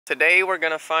Today we're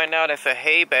going to find out if a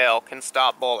hay bale can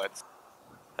stop bullets.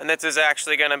 And this is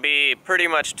actually going to be pretty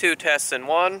much two tests in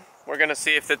one. We're going to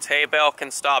see if this hay bale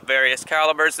can stop various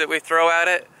calibers that we throw at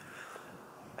it.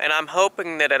 And I'm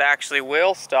hoping that it actually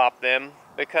will stop them,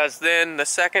 because then the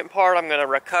second part I'm going to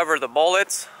recover the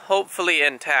bullets, hopefully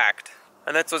intact.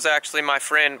 And this was actually my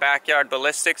friend Backyard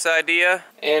Ballistics' idea.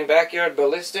 And Backyard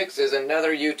Ballistics is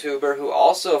another YouTuber who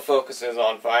also focuses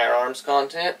on firearms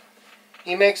content.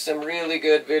 He makes some really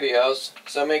good videos,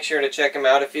 so make sure to check him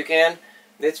out if you can.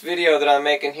 This video that I'm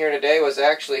making here today was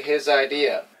actually his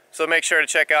idea. So make sure to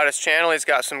check out his channel, he's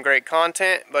got some great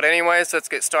content. But anyways, let's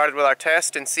get started with our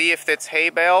test and see if this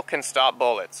hay bale can stop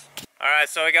bullets. Alright,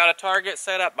 so we got a target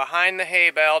set up behind the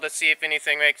hay bale to see if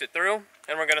anything makes it through.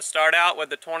 And we're going to start out with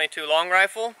the .22 long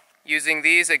rifle, using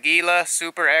these Aguila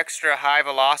Super Extra High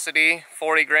Velocity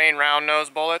 40 grain round nose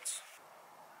bullets.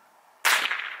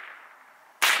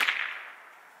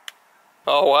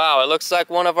 Oh wow, it looks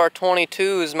like one of our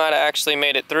 .22s might have actually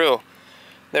made it through.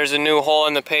 There's a new hole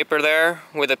in the paper there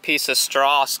with a piece of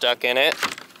straw stuck in it.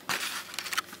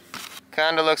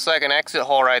 Kinda looks like an exit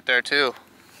hole right there too.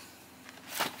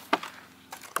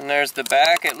 And there's the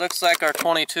back. It looks like our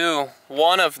 .22,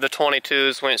 one of the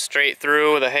 .22s went straight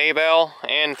through the hay bale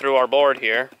and through our board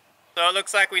here. So it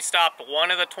looks like we stopped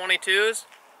one of the .22s,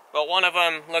 but one of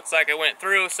them looks like it went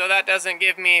through, so that doesn't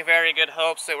give me very good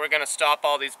hopes that we're going to stop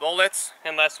all these bullets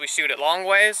unless we shoot it long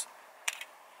ways.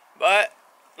 But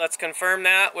let's confirm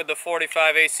that with the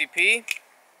 45 ACP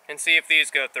and see if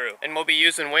these go through. And we'll be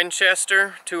using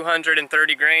Winchester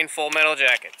 230 grain full metal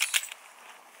jackets.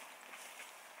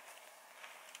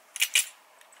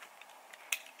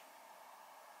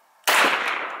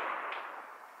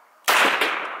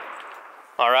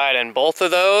 Alright, and both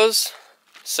of those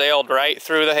sailed right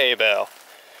through the hay bale.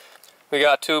 We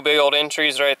got two big old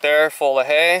entries right there full of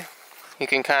hay. You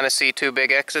can kind of see two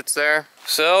big exits there.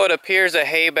 So it appears a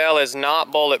hay bale is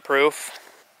not bulletproof,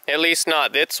 at least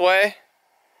not this way,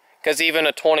 because even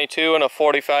a .22 and a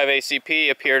 45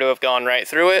 ACP appear to have gone right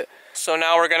through it. So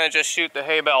now we're going to just shoot the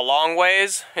hay bale long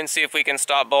ways and see if we can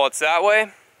stop bullets that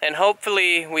way, and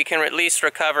hopefully we can at least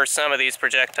recover some of these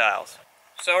projectiles.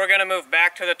 So we're going to move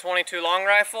back to the .22 long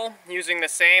rifle using the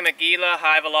same Aguila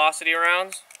high velocity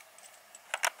rounds.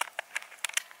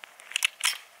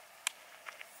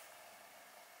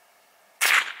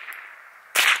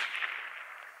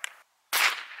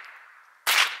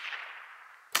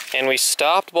 And we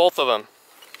stopped both of them.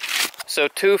 So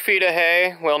 2 feet of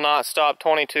hay will not stop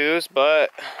 .22s,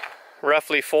 but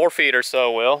roughly 4 feet or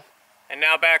so will. And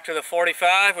now back to the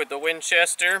 45 with the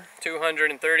Winchester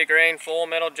 230 grain full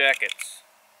metal jackets.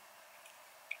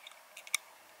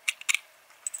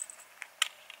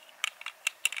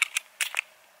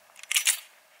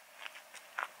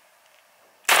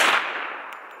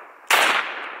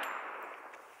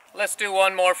 Let's do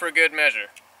one more for good measure.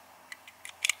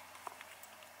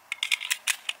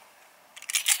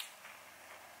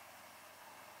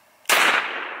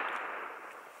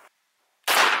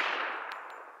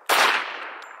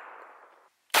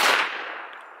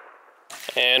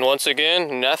 And once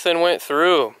again, nothing went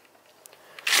through.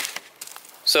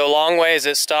 So long ways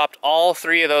it stopped all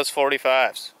 3 of those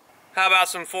 45s. How about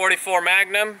some 44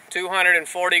 Magnum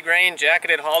 240 grain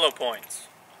jacketed hollow points?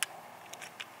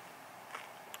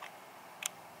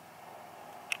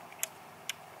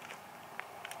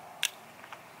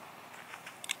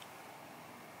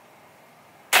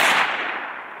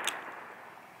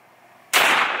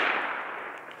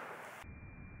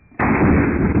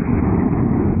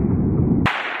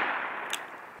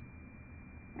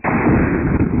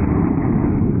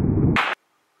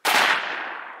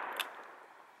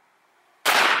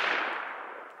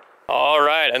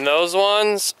 Alright, and those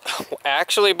ones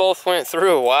actually both went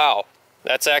through. Wow,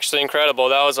 that's actually incredible.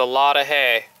 That was a lot of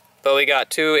hay. But we got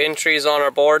 2 entries on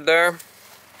our board there.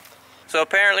 So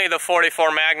apparently the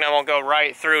 44 Magnum will go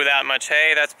right through that much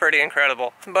hay. That's pretty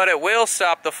incredible. But it will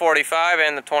stop the 45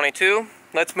 and the .22.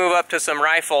 Let's move up to some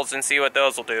rifles and see what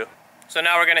those will do. So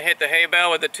now we're going to hit the hay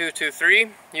bale with the 223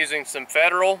 using some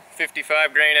Federal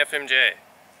 55 grain FMJ.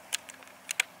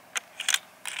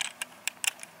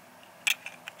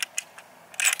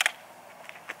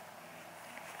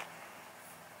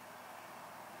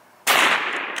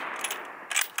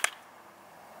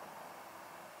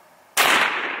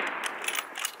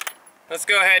 Let's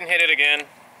go ahead and hit it again.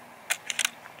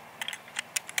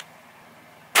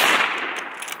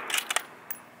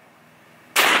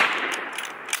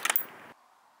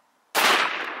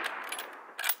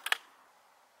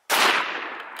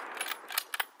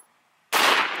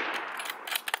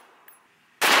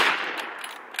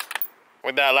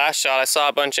 with that last shot, I saw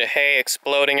a bunch of hay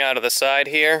exploding out of the side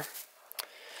here.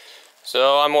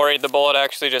 So I'm worried the bullet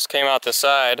actually just came out the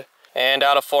side. And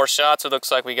out of 4 shots, it looks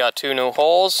like we got 2 new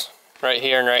holes, right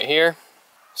here and right here.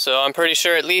 So I'm pretty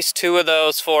sure at least 2 of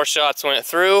those 4 shots went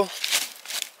through.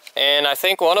 And I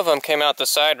think one of them came out the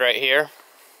side right here.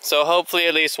 So hopefully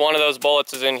at least one of those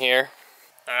bullets is in here.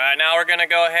 Alright, now we're gonna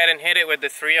go ahead and hit it with the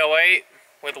 308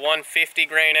 with 150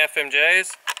 grain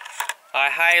FMJs. I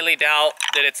highly doubt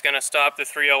that it's gonna stop the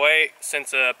 308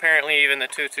 since apparently even the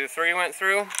 223 went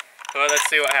through. But let's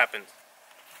see what happens.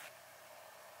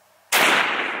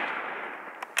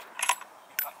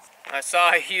 I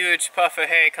saw a huge puff of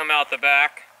hay come out the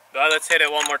back, but let's hit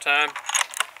it one more time.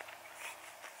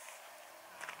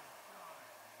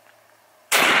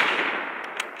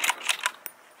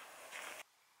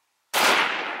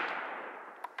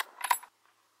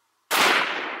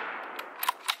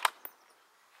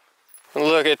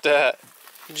 Look at that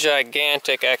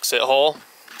gigantic exit hole,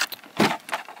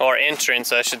 or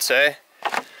entrance I should say.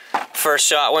 First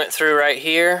shot went through right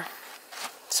here,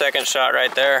 second shot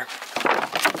right there.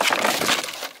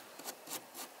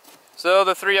 So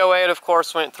the 308 of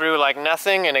course went through like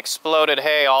nothing and exploded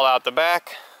hay all out the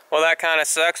back. Well, that kind of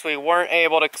sucks. We weren't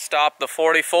able to stop the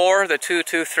 44, the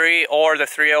 223, or the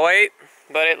 308,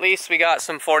 but at least we got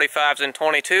some 45s and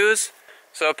 22s.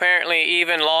 So apparently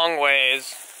even long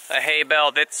ways, a hay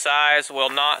bale this size will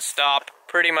not stop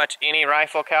pretty much any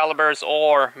rifle calibers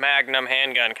or Magnum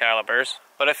handgun calibers.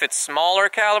 But if it's smaller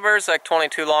calibers like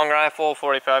 22 long rifle,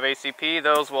 45 ACP,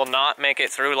 those will not make it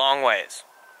through long ways.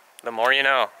 The more you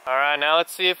know. Alright, now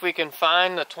let's see if we can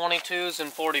find the 22s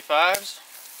and 45s.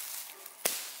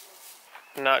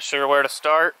 I'm not sure where to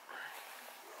start.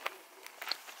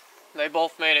 They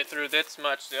both made it through this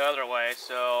much the other way,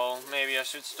 so maybe I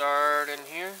should start in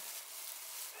here.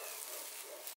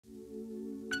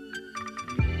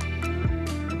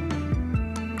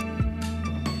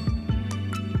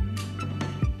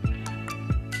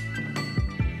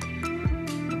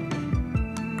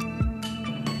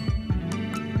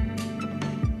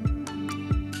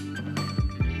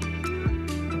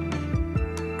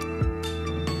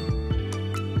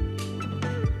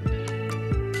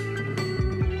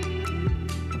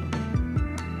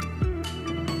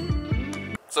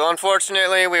 So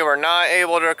unfortunately we were not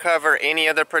able to recover any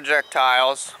of the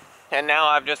projectiles, and now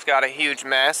I've just got a huge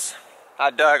mess.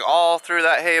 I dug all through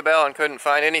that hay bale and couldn't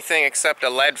find anything except a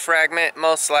lead fragment,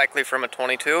 most likely from a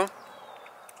 22.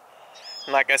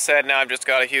 And like I said, now I've just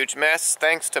got a huge mess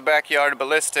thanks to Backyard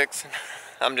Ballistics.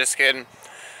 I'm just kidding.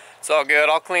 It's all good.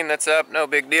 I'll clean this up, no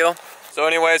big deal. So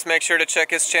anyways, make sure to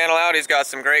check his channel out. He's got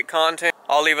some great content.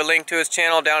 I'll leave a link to his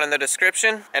channel down in the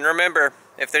description. And remember,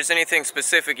 if there's anything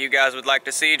specific you guys would like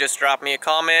to see, just drop me a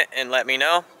comment and let me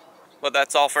know. But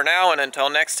that's all for now, and until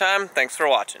next time, thanks for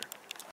watching.